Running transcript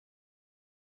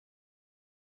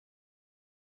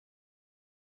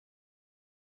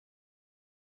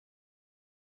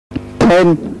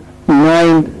10,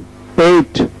 9,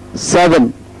 8,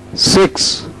 7,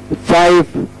 6,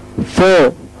 5,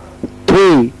 4,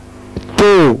 3,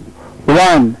 2,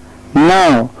 1.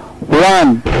 Now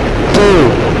 1, 2, 3,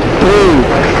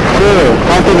 4.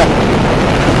 Counting up.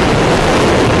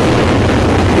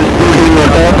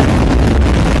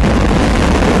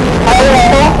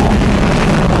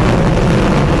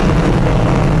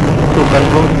 To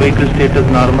confirm vehicle status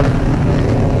normal.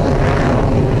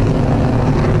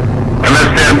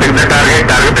 MSCR, pick the target.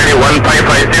 Target area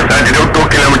 1556, altitude 2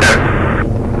 kilometers.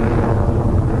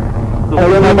 To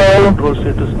confirm control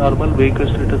status normal, vehicle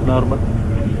status normal.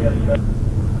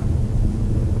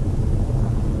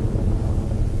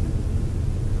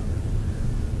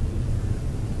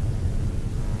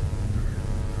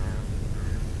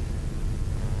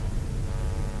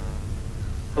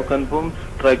 To confirm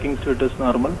tracking status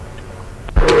normal.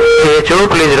 AHO,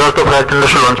 please route the flight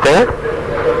tenders to launch pad.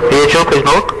 AHO, please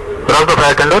note. Route the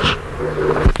flight tenders.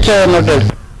 Sir, noted.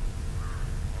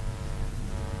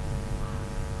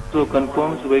 So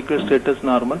confirms vehicle status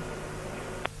normal.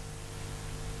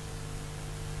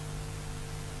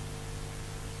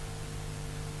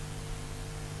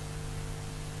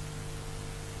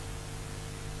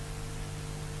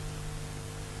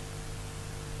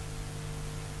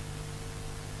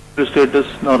 Status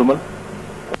normal.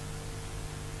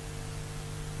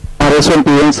 RS1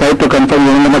 PM site to confirm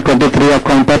unit number 23 of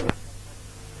contact.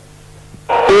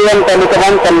 PM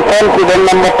Telecom confirms unit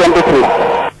number 23.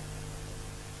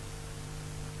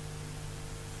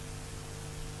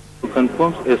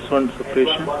 Confirms S1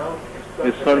 separation,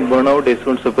 S1 burnout,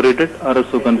 S1 separated,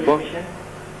 RSO confirms.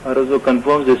 RSO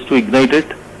confirms S2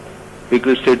 ignited,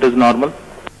 vehicle status normal.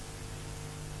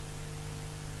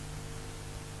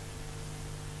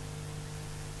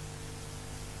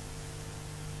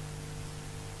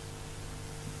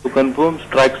 To confirm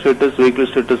track status, vehicle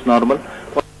status normal.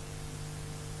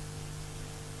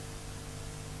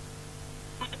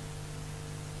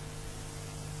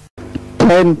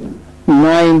 Ten,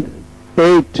 9,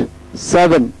 8,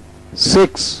 7,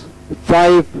 6,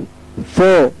 5,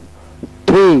 4,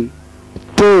 3,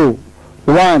 2,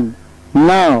 1.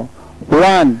 Now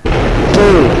 1, 2, 3,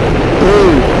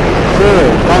 4.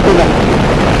 Counting up.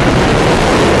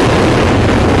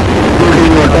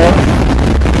 Building water.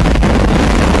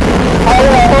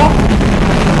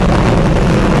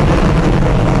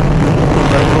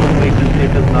 Vehicle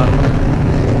status normal.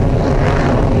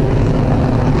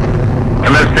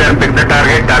 MSCR, pick the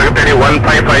target. Target area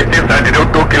 1556, altitude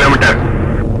 2 kilometers.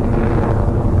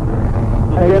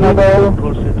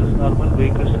 Control status normal,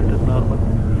 vehicle status normal.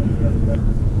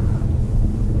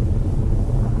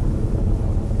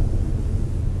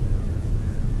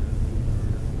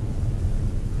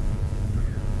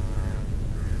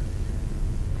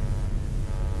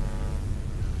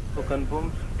 So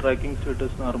confirms tracking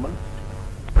status normal.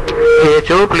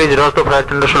 AHO, please route the flight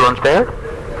tenders to launch pad.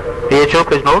 AHO,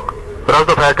 please note. Route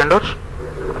the flight tenders.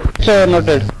 Sir,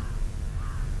 noted.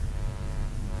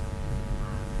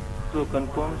 So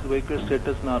confirms vehicle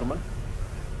status normal.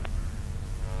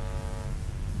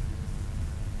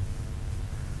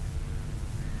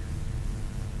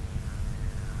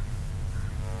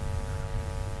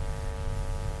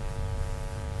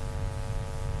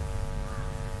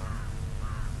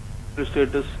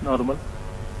 Status normal.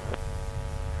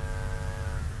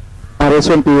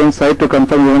 RS1 PM site to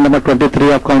confirm unit number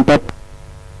 23 of contact.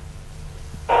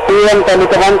 PM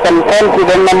Telecom confirms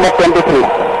unit number 23.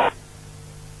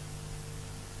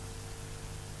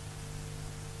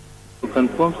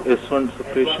 Confirms S1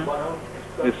 separation,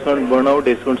 S1 burnout,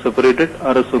 S1 separated,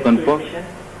 RSO confirms.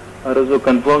 RSO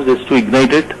confirms S2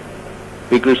 ignited,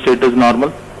 vehicle status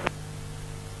normal.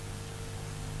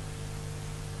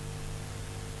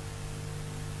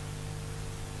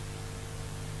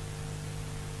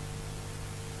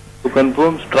 To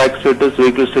confirm track status,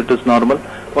 vehicle status normal.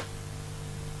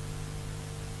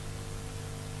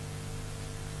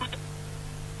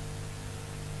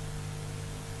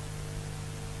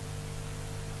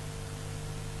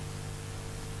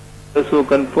 So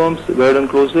confirms guide and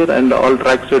closer and all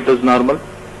track status normal.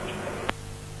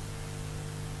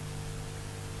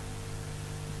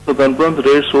 So confirms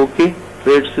rates okay,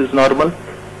 rates is normal.